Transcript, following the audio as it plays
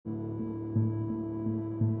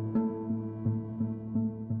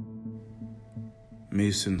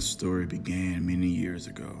Mason's story began many years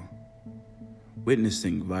ago.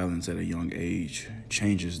 Witnessing violence at a young age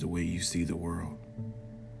changes the way you see the world.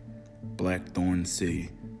 Blackthorn City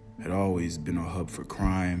had always been a hub for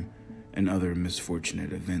crime and other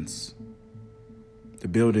misfortunate events. The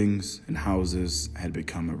buildings and houses had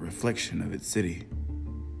become a reflection of its city.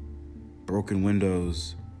 Broken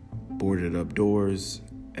windows, boarded up doors,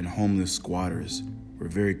 and homeless squatters were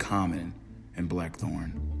very common in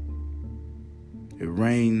Blackthorn. It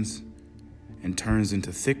rains and turns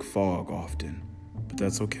into thick fog often, but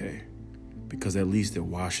that's okay, because at least it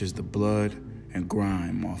washes the blood and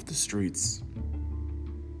grime off the streets.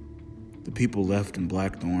 The people left in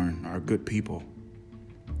Blackthorn are good people.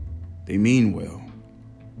 They mean well,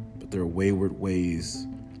 but their wayward ways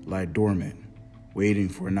lie dormant, waiting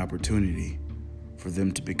for an opportunity for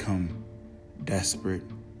them to become desperate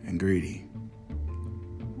and greedy.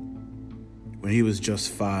 When he was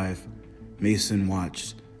just 5, Mason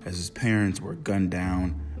watched as his parents were gunned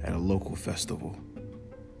down at a local festival.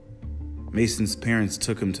 Mason's parents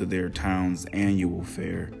took him to their town's annual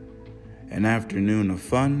fair, an afternoon of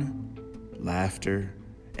fun, laughter,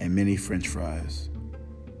 and many French fries.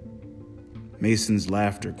 Mason's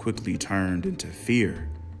laughter quickly turned into fear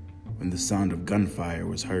when the sound of gunfire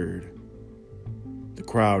was heard. The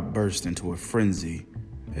crowd burst into a frenzy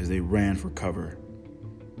as they ran for cover.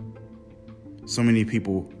 So many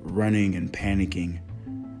people running and panicking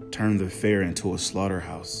turned the fair into a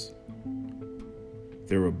slaughterhouse.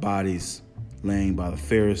 There were bodies laying by the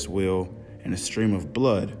Ferris wheel, and a stream of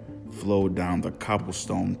blood flowed down the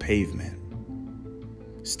cobblestone pavement.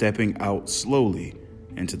 Stepping out slowly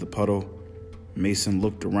into the puddle, Mason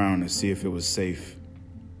looked around to see if it was safe.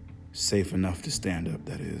 Safe enough to stand up,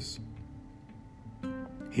 that is.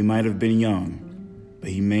 He might have been young, but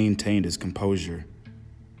he maintained his composure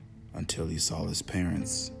until he saw his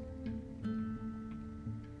parents.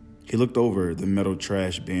 He looked over the metal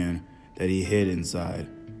trash bin that he hid inside,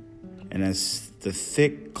 and as the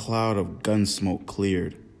thick cloud of gun smoke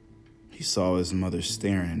cleared, he saw his mother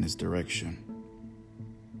staring in his direction.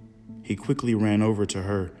 He quickly ran over to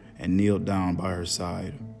her and kneeled down by her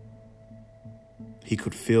side. He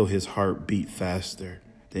could feel his heart beat faster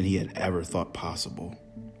than he had ever thought possible.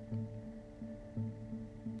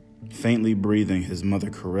 Faintly breathing, his mother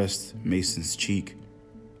caressed Mason's cheek.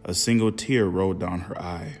 A single tear rolled down her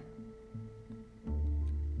eye.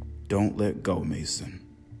 "Don't let go, Mason."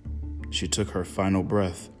 She took her final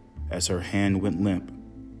breath as her hand went limp.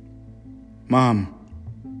 Mom,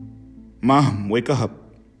 wake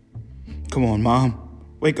up. Come on, Mom,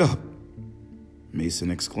 wake up," Mason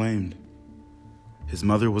exclaimed. His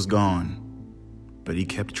mother was gone, but he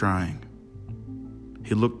kept trying.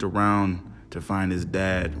 He looked around to find his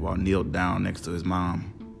dad while kneeled down next to his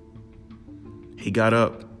mom. He got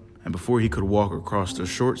up, and before he could walk across the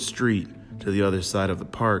short street to the other side of the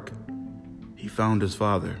park, he found his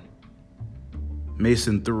father.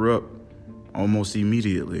 Mason threw up almost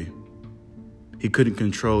immediately. He couldn't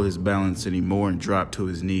control his balance anymore and dropped to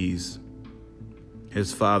his knees.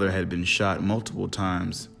 His father had been shot multiple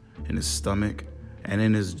times in his stomach and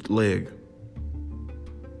in his leg.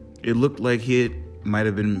 It looked like he might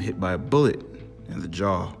have been hit by a bullet in the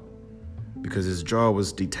jaw, because his jaw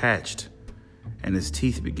was detached and his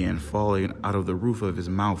teeth began falling out of the roof of his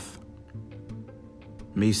mouth.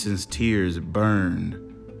 Mason's tears burned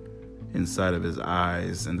inside of his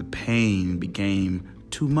eyes, and the pain became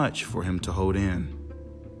too much for him to hold in.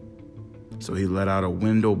 So he let out a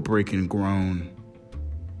window-breaking groan.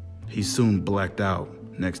 He soon blacked out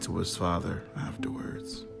next to his father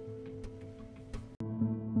afterwards.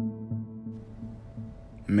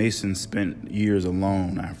 Mason spent years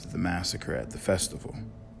alone after the massacre at the festival.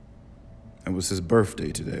 It was his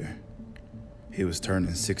birthday today. He was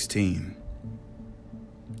turning 16.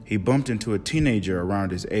 He bumped into a teenager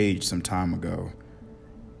around his age some time ago.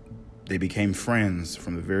 They became friends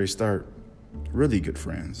from the very start, really good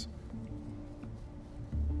friends.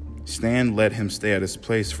 Stan let him stay at his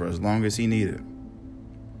place for as long as he needed.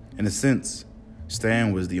 In a sense,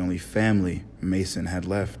 Stan was the only family Mason had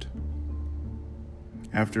left.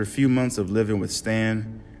 After a few months of living with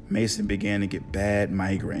Stan, Mason began to get bad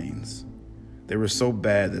migraines. They were so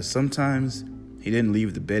bad that sometimes he didn't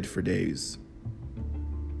leave the bed for days.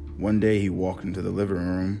 One day he walked into the living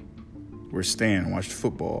room where Stan watched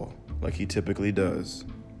football like he typically does.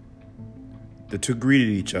 The two greeted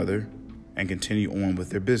each other and continued on with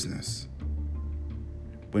their business.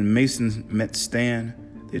 When Mason met Stan,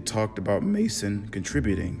 they talked about Mason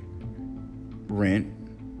contributing rent,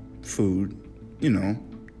 food,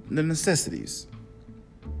 the necessities.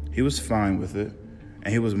 He was fine with it,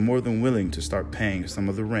 and he was more than willing to start paying some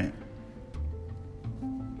of the rent.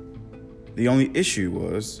 The only issue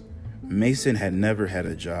was Mason had never had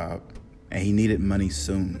a job and he needed money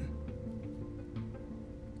soon.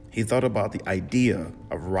 He thought about the idea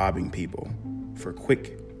of robbing people for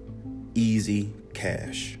quick, easy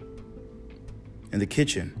cash. In the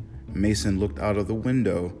kitchen, Mason looked out of the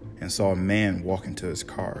window and saw a man walk into his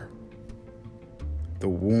car. The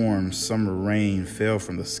warm summer rain fell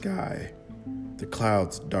from the sky. The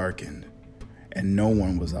clouds darkened, and no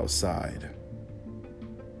one was outside.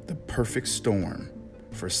 The perfect storm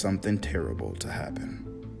for something terrible to happen.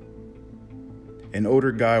 An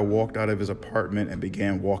older guy walked out of his apartment and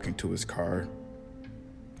began walking to his car.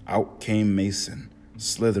 Out came Mason,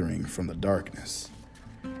 slithering from the darkness.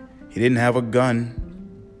 He didn't have a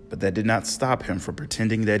gun, but that did not stop him from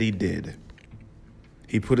pretending that he did.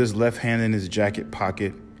 He put his left hand in his jacket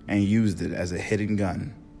pocket and used it as a hidden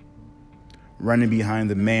gun. Running behind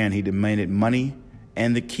the man, he demanded money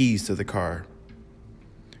and the keys to the car.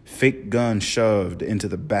 Fake gun shoved into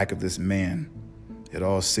the back of this man. It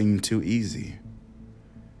all seemed too easy.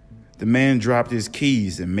 The man dropped his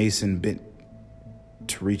keys and Mason bent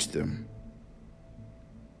to reach them.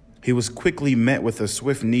 He was quickly met with a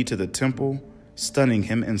swift knee to the temple, stunning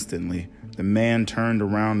him instantly. The man turned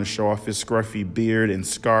around to show off his scruffy beard and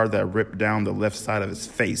scar that ripped down the left side of his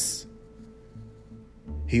face.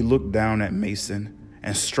 He looked down at Mason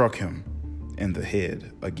and struck him in the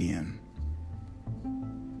head again.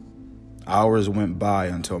 Hours went by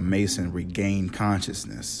until Mason regained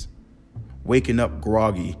consciousness, waking up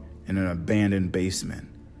groggy in an abandoned basement.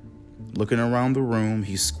 Looking around the room,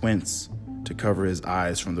 he squints to cover his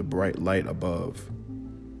eyes from the bright light above.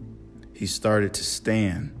 He started to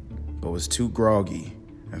stand, but was too groggy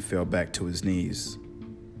and fell back to his knees.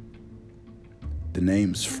 The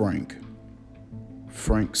name's Frank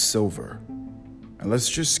Silver. And let's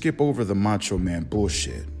just skip over the Macho Man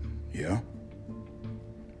bullshit, yeah?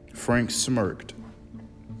 Frank smirked.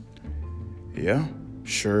 Yeah,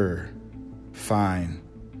 sure, fine.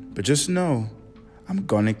 But just know, I'm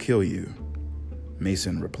gonna kill you,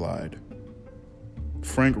 Mason replied.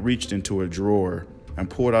 Frank reached into a drawer and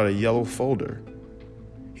pulled out a yellow folder.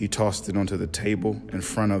 He tossed it onto the table in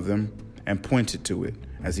front of them and pointed to it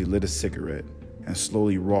as he lit a cigarette and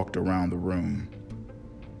slowly walked around the room.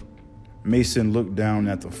 Mason looked down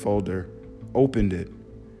at the folder, opened it,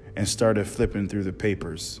 and started flipping through the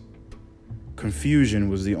papers. Confusion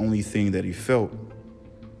was the only thing that he felt.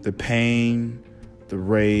 The pain, the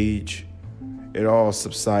rage, it all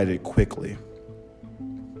subsided quickly.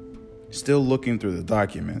 Still looking through the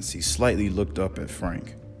documents, he slightly looked up at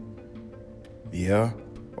Frank. Yeah,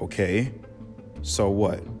 okay. So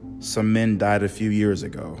what? Some men died a few years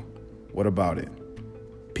ago. What about it?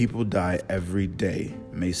 People die every day,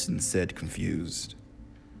 Mason said, confused.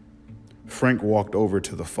 Frank walked over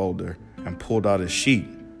to the folder and pulled out a sheet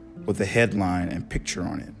with a headline and picture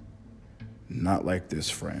on it. Not like this,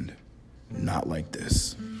 friend. Not like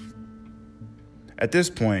this. At this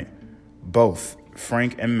point, both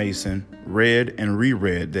Frank and Mason read and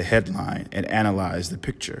reread the headline and analyzed the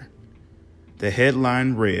picture. The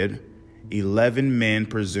headline read, 11 men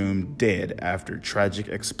presumed dead after tragic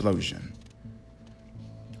explosion.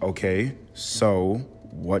 Okay, so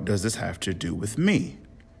what does this have to do with me?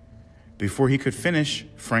 Before he could finish,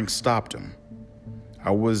 Frank stopped him. I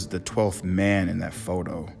was the 12th man in that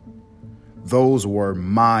photo. Those were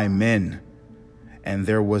my men, and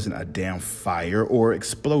there wasn't a damn fire or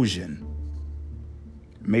explosion.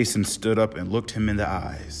 Mason stood up and looked him in the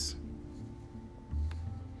eyes.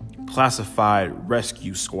 Classified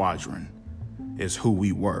Rescue Squadron is who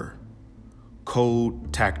we were.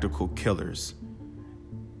 Cold tactical killers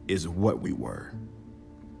is what we were.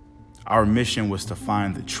 Our mission was to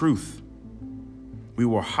find the truth. We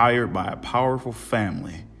were hired by a powerful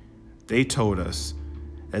family. They told us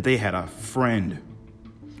that they had a friend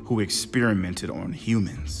who experimented on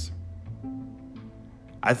humans.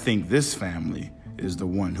 I think this family is the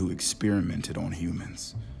one who experimented on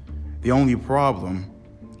humans. The only problem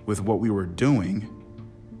with what we were doing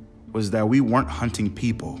was that we weren't hunting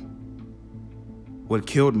people. What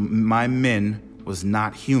killed my men was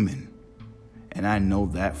not human, and I know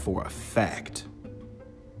that for a fact.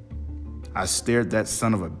 I stared that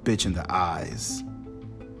son of a bitch in the eyes.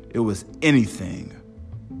 It was anything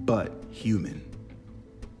but human.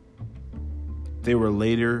 They were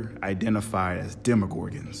later identified as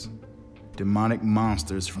demogorgons, demonic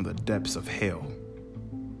monsters from the depths of hell.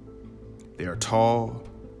 They are tall,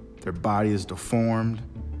 their body is deformed,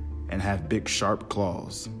 and have big sharp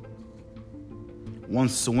claws. One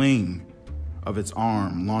swing of its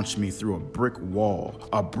arm launched me through a brick wall.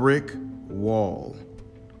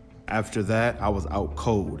 After that, I was out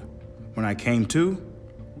cold. When I came to,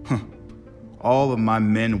 All of my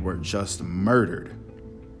men were just murdered.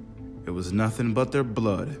 It was nothing but their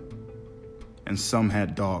blood, and some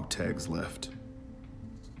had dog tags left.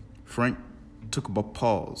 Frank took a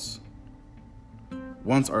pause.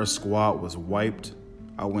 Once our squad was wiped,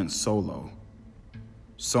 I went solo.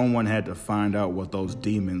 Someone had to find out what those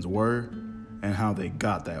demons were and how they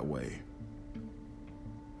got that way.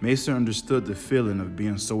 Mason understood the feeling of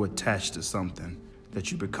being so attached to something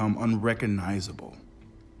that you become unrecognizable.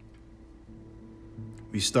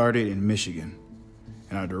 We started in Michigan,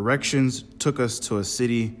 and our directions took us to a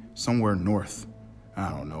city somewhere north. I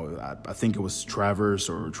don't know, I think it was Traverse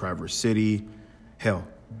or Traverse City. Hell,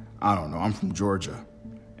 I don't know, I'm from Georgia,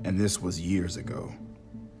 and this was years ago.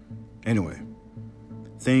 Anyway,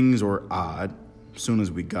 things were odd as soon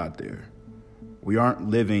as we got there. We aren't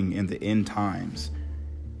living in the end times.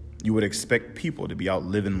 You would expect people to be out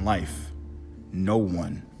living life. No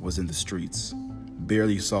one was in the streets.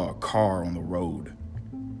 Barely saw a car on the road.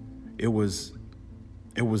 It was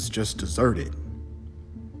just deserted.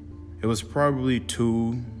 It was probably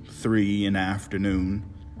 2, 3 in the afternoon.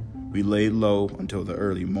 We laid low until the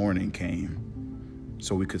early morning came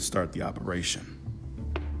so we could start the operation.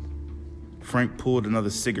 Frank pulled another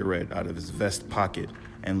cigarette out of his vest pocket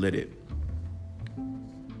and lit it.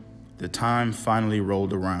 The time finally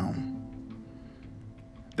rolled around.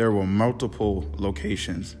 There were multiple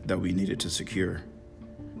locations that we needed to secure.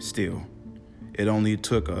 Still, it only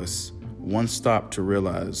took us one stop to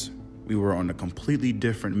realize we were on a completely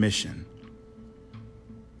different mission.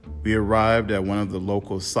 We arrived at one of the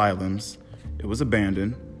local asylums. It was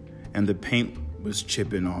abandoned, and the paint was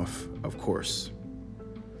chipping off, of course.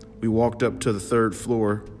 We walked up to the 3rd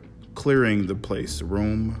floor, clearing the place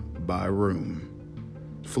room by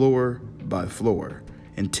room, floor by floor,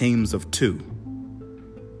 in teams of 2.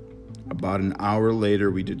 About an hour later,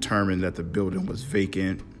 we determined that the building was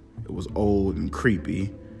vacant. It was old and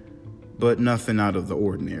creepy, but nothing out of the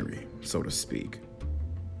ordinary, so to speak.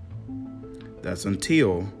 That's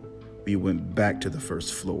until we went back to the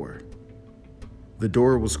 1st floor. The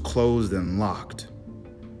door was closed and locked.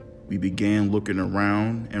 We began looking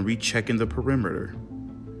around and rechecking the perimeter,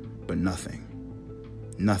 but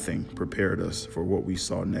nothing prepared us for what we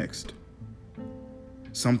saw next.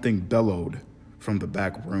 Something bellowed from the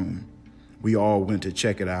back room. We all went to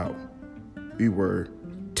check it out. We were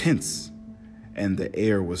tense, and the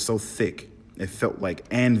air was so thick, it felt like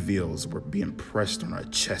anvils were being pressed on our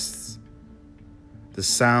chests. The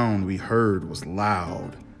sound we heard was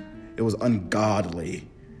loud. It was ungodly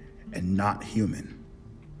and not human.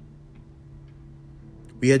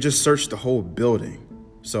 We had just searched the whole building,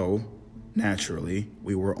 so naturally,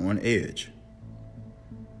 we were on edge.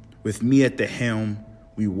 With me at the helm,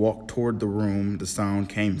 we walked toward the room the sound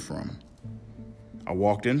came from. I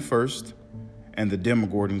walked in first, and the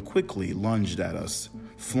Demogorgon quickly lunged at us,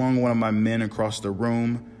 flung one of my men across the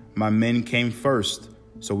room. My men came first,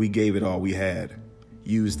 so we gave it all we had,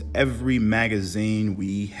 used every magazine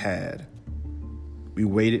we had. We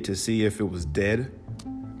waited to see if it was dead.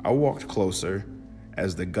 I walked closer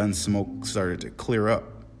as the gun smoke started to clear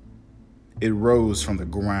up. It rose from the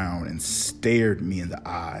ground and stared me in the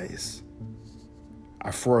eyes.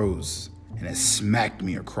 I froze, and it smacked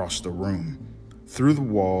me across the room, through the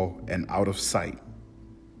wall and out of sight.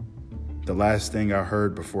 The last thing I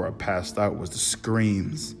heard before I passed out was the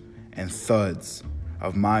screams and thuds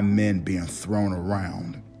of my men being thrown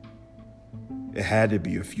around. It had to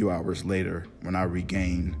be a few hours later when I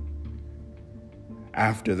regained.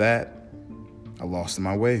 After that, I lost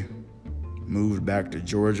my way, moved back to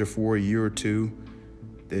Georgia for a year or 2,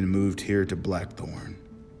 then moved here to Blackthorn.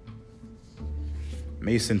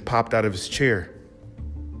 Mason popped out of his chair.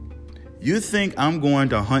 You think I'm going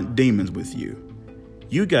to hunt demons with you?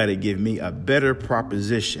 You got to give me a better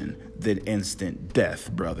proposition than instant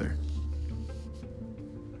death, brother.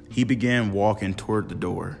 He began walking toward the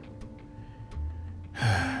door.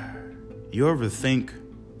 You ever think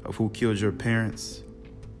of who killed your parents?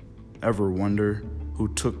 Ever wonder who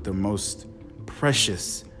took the most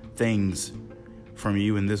precious things from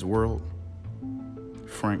you in this world?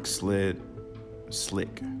 Frank slid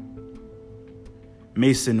slick.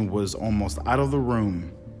 Mason was almost out of the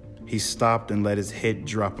room. He stopped and let his head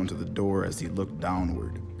drop onto the door as he looked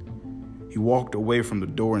downward. He walked away from the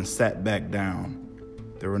door and sat back down.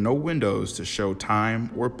 There were no windows to show time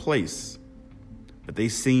or place, but they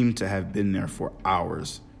seemed to have been there for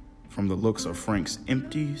hours from the looks of Frank's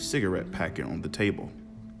empty cigarette packet on the table.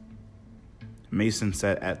 Mason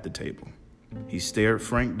sat at the table. He stared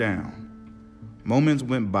Frank down. Moments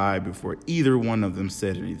went by before either one of them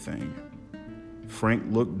said anything. Frank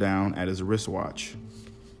looked down at his wristwatch,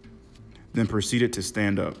 then proceeded to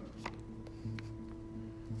stand up.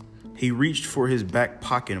 He reached for his back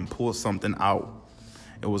pocket and pulled something out.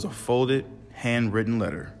 It was a folded, handwritten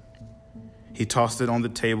letter. He tossed it on the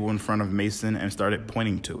table in front of Mason and started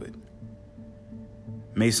pointing to it.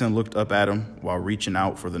 Mason looked up at him while reaching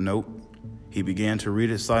out for the note. He began to read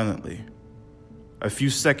it silently. A few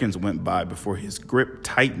seconds went by before his grip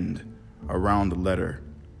tightened around the letter.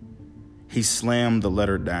 He slammed the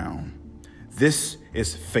letter down. "This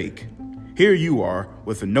is fake. Here you are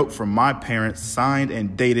with a note from my parents signed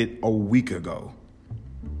and dated a week ago.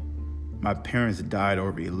 My parents died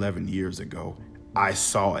over 11 years ago. I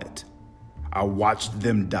saw it. I watched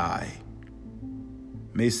them die."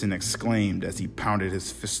 Mason exclaimed as he pounded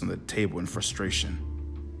his fist on the table in frustration.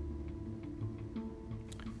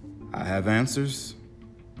 "I have answers,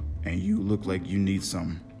 and you look like you need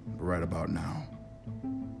some right about now.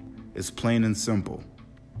 It's plain and simple.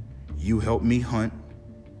 You help me hunt,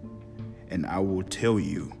 and I will tell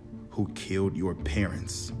you who killed your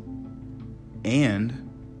parents and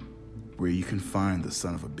where you can find the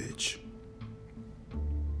son of a bitch."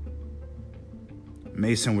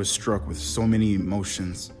 Mason was struck with so many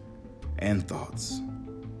emotions and thoughts.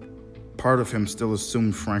 Part of him still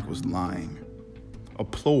assumed Frank was lying, a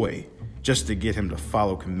ploy just to get him to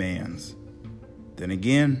follow commands. Then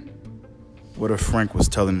again, what if Frank was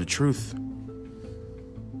telling the truth?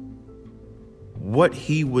 What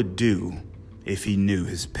he would do if he knew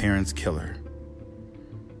his parents' killer.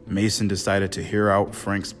 Mason decided to hear out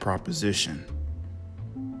Frank's proposition.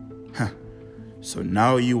 So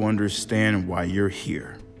now you understand why you're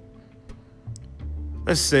here.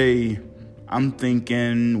 Let's say I'm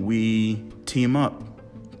thinking we team up,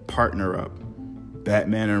 partner up,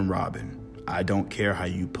 Batman and Robin. I don't care how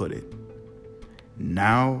you put it.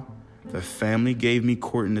 Now, the family gave me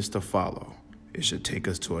coordinates to follow. It should take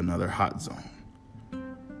us to another hot zone.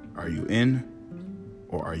 Are you in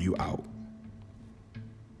or are you out?